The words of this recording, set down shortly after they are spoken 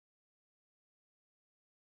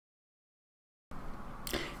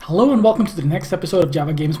Hello and welcome to the next episode of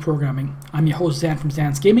Java Games Programming. I'm your host Zan from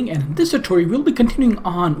Zan's Gaming, and in this tutorial we'll be continuing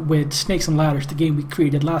on with Snakes and Ladders, the game we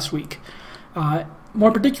created last week.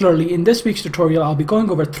 More particularly, in this week's tutorial I'll be going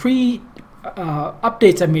over three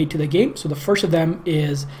updates I made to the game. So the first of them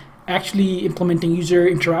is actually implementing user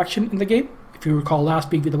interaction in the game. If you recall last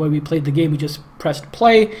week, the way we played the game, we just pressed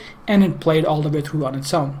play and it played all the way through on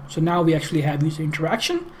its own. So now we actually have user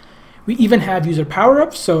interaction. We even have user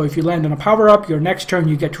power-ups, so if you land on a power-up, your next turn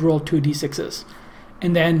you get to roll 2d6s.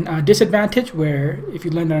 And then disadvantage, where if you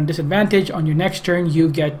land on a disadvantage, on your next turn you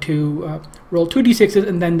get to roll 2d6s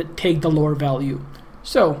and then take the lower value.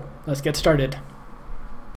 So let's get started.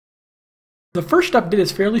 The first update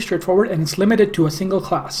is fairly straightforward and it's limited to a single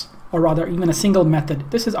class, or rather even a single method.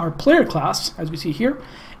 This is our player class, as we see here,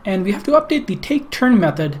 and we have to update the take turn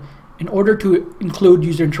method in order to include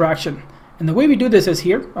user interaction. And the way we do this is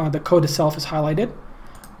here, the code itself is highlighted.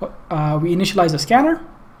 We initialize a scanner.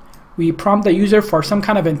 We prompt the user for some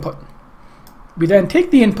kind of input. We then take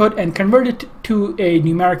the input and convert it to a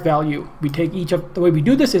numeric value. The way we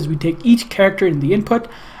do this is we take each character in the input.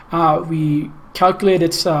 We calculate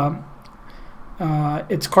its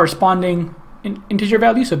corresponding integer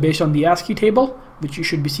value, so based on the ASCII table, which you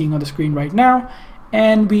should be seeing on the screen right now.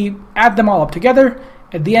 And we add them all up together.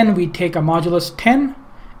 At the end, we take a modulus 10.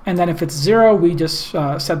 And then if it's 0, we just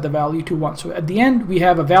set the value to 1. So at the end, we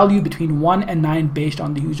have a value between 1 and 9 based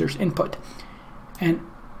on the user's input. And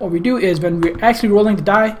what we do is when we're actually rolling the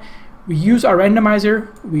die, we use our randomizer,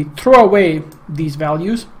 we throw away these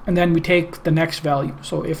values, and then we take the next value.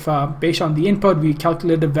 So if based on the input, we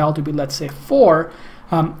calculate the value to be, let's say, 4,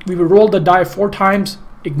 we will roll the die 4 times,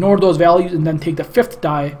 ignore those values, and then take the 5th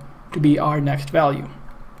die to be our next value.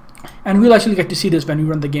 And we'll actually get to see this when we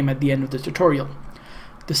run the game at the end of this tutorial.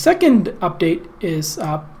 The second update is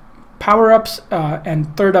power-ups,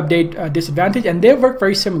 and third update disadvantage, and they work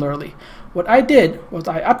very similarly. What I did was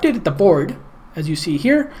I updated the board, as you see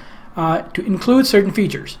here, to include certain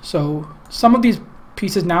features. So some of these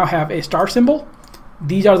pieces now have a star symbol.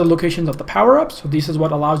 These are the locations of the power-ups, so this is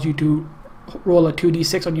what allows you to roll a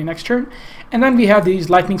 2d6 on your next turn. And then we have these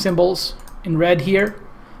lightning symbols in red here,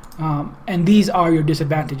 and these are your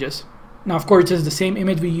disadvantages. Now, of course, this is the same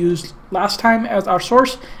image we used last time as our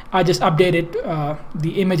source. I just updated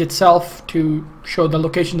the image itself to show the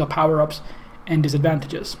location of power-ups and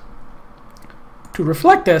disadvantages. To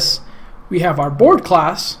reflect this, we have our board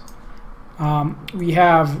class. We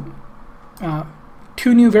have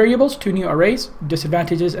 2 new variables, 2 new arrays,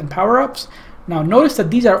 disadvantages and power-ups. Now, notice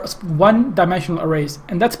that these are one-dimensional arrays,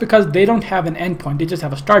 and that's because they don't have an endpoint. They just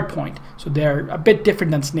have a start point. So they're a bit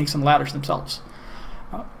different than snakes and ladders themselves.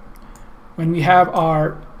 When we have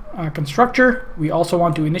our constructor, we also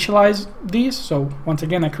want to initialize these. So once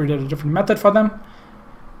again, I created a different method for them.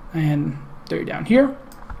 And they're down here.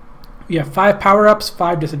 We have 5 power-ups,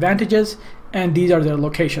 5 disadvantages, and these are their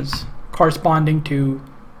locations corresponding to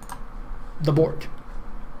the board.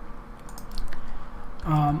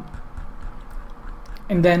 And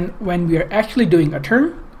then when we are actually doing a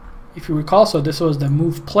turn, if you recall, so this was the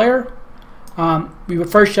move player, we would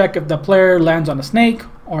first check if the player lands on a snake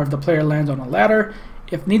or if the player lands on a ladder.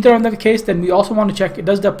 If neither are the case, then we also want to check,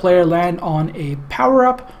 does the player land on a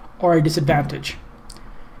power-up or a disadvantage?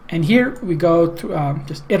 And here we go to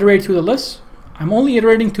just iterate through the list. I'm only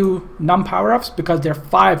iterating to num power-ups because there are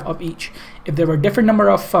 5 of each. If there were a different number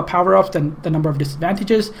of power-ups than the number of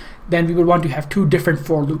disadvantages, then we would want to have 2 different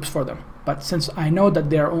for loops for them. But since I know that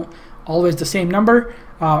they are always the same number,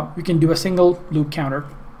 we can do a single loop counter.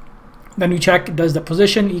 Then we check, does the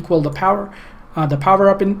position equal the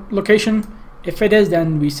power-up in location? If it is,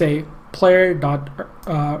 then we say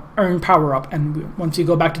player.earn power-up, and once you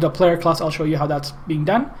go back to the player class, I'll show you how that's being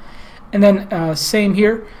done. And then same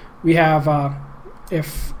here, we have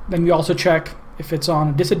then we also check if it's on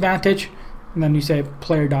a disadvantage, and then you say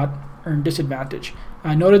player.earn disadvantage.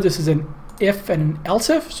 Notice this is an if and an else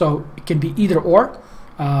if, so it can be either or,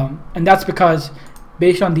 and that's because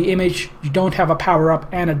based on the image, you don't have a power-up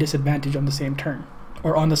and a disadvantage on the same turn,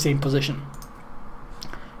 or on the same position.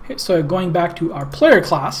 Okay, so going back to our player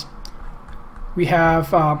class, we have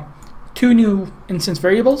 2 new instance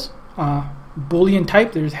variables, Boolean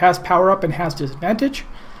type, there has power-up and has disadvantage.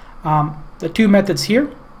 The 2 methods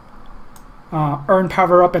here, earn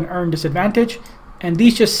power-up and earn disadvantage, and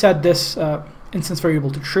these just set this instance variable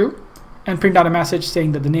to true, and print out a message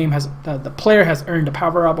saying that the player has earned a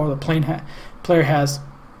power-up or the player has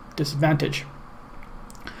disadvantage.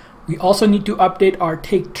 We also need to update our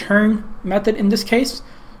take turn method in this case,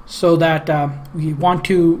 so that we want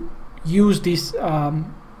to use these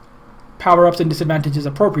power-ups and disadvantages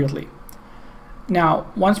appropriately.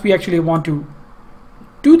 Now, once we actually want to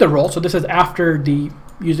do the roll. So this is after the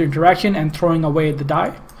user interaction and throwing away the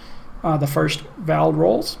die, the first val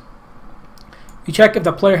rolls. You check if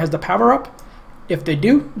the player has the power up. If they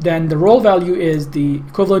do, then the roll value is the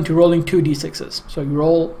equivalent to rolling 2 d6s. So you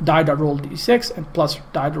roll die.roll d6 and plus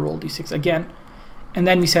die.roll d6 again. And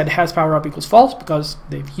then we said has power up equals false because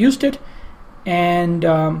they've used it. And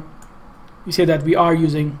we say that we are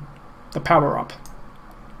using the power up.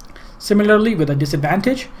 Similarly, with a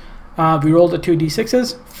disadvantage, we roll the 2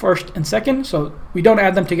 d6s, first and second. So we don't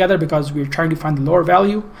add them together because we're trying to find the lower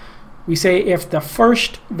value. We say if the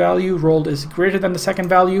first value rolled is greater than the second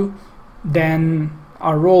value, then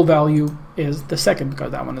our roll value is the second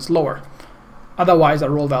because that one is lower. Otherwise, our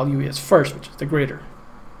roll value is first, which is the greater.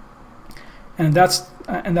 And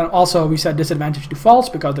then also we set disadvantage to false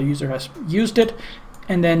because the user has used it,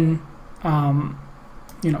 and then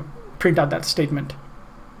print out that statement.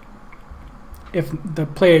 If the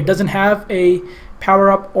player doesn't have a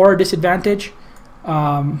power up or a disadvantage,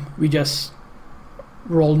 we just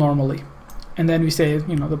roll normally. And then we say,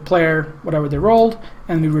 the player, whatever they rolled,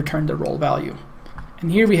 and we return the roll value.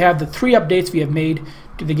 And here we have the 3 updates we have made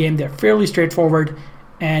to the game. They're fairly straightforward,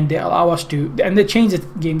 and they allow us to, and they change the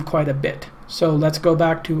game quite a bit. So let's go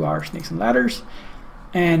back to our Snakes and Ladders,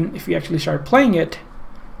 and if we actually start playing it,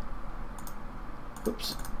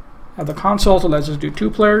 oops, at the console, so let's just do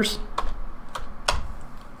 2 players.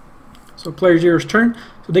 So player 0's turn,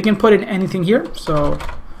 so they can put in anything here. So,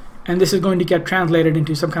 and this is going to get translated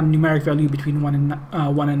into some kind of numeric value between 1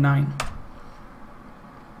 and 9.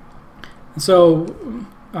 And so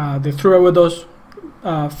they threw away those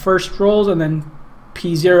first rolls, and then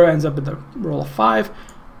P0 ends up with a roll of 5.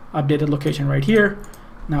 Updated location right here.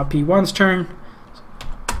 Now P1's turn.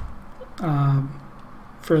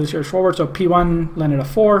 Fairly straightforward. So P1 landed a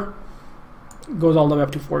 4, goes all the way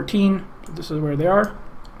up to 14. So this is where they are.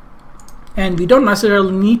 And we don't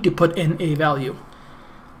necessarily need to put in a value.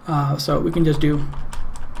 So we can just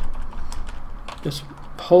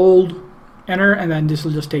hold enter, and then this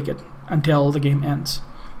will just take it until the game ends.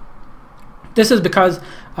 This is because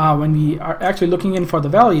when we are actually looking in for the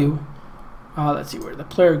value, let's see where the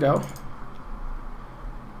player go.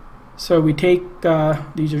 So we take the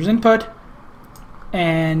user's input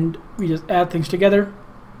and we just add things together.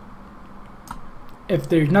 If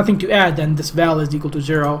there's nothing to add, then this val is equal to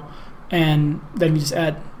 0, and then we just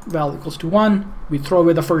add val equals to 1. We throw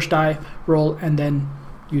away the first die, roll, and then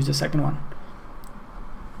use the second one.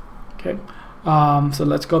 Okay, so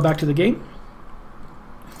let's go back to the game.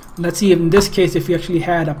 Let's see if in this case if we actually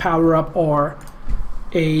had a power up or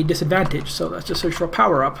a disadvantage. So let's just search for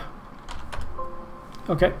power up.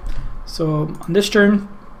 Okay, so on this turn,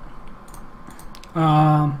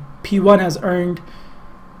 P1 has earned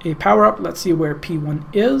a power up. Let's see where P1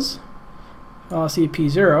 is. I'll see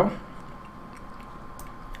P0,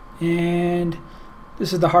 and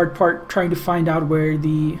this is the hard part, trying to find out where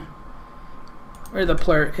the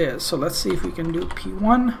player is. So let's see if we can do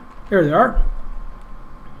P1. There they are.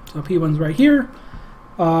 So P1's right here,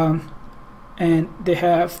 and they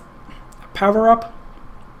have a power up.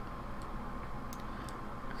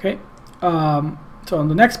 Okay, so on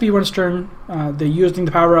the next P1's turn, they're using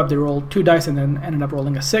the power up. They rolled 2 dice and then ended up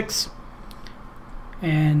rolling a 6.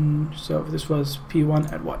 And so this was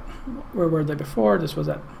P1 at what? Where were they before? This was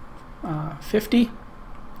at 50,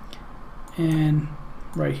 and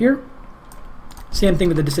right here. Same thing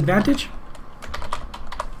with the disadvantage.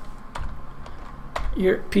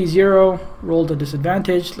 Here P0 rolled a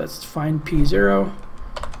disadvantage. Let's find P0.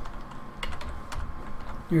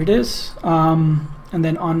 Here it is. And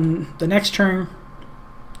then on the next turn,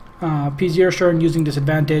 P0 turn using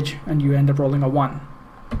disadvantage, and you end up rolling a 1.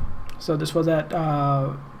 So this was at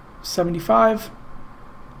 75.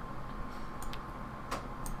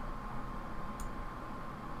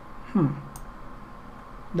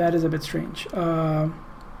 That is a bit strange. Thought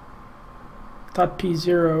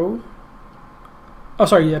P0. Oh,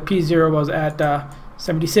 sorry. Yeah, P0 was at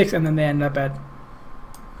 76, and then they end up at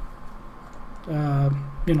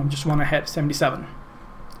just one ahead, 77.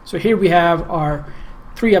 So here we have our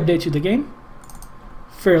 3 updates to the game.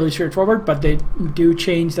 Fairly straightforward, but they do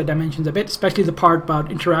change the dimensions a bit, especially the part about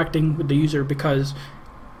interacting with the user, because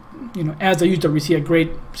as a user we see a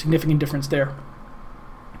great significant difference there.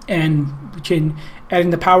 And adding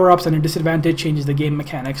the power-ups and a disadvantage changes the game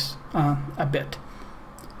mechanics a bit.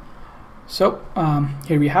 So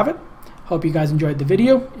here we have it. Hope you guys enjoyed the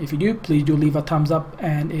video. If you do, please do leave a thumbs up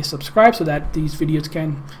and a subscribe so that these videos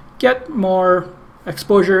can get more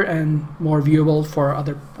exposure and more viewable for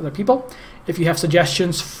other people. If you have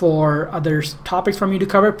suggestions for other topics for me to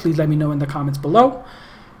cover, please let me know in the comments below.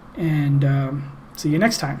 And see you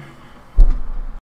next time.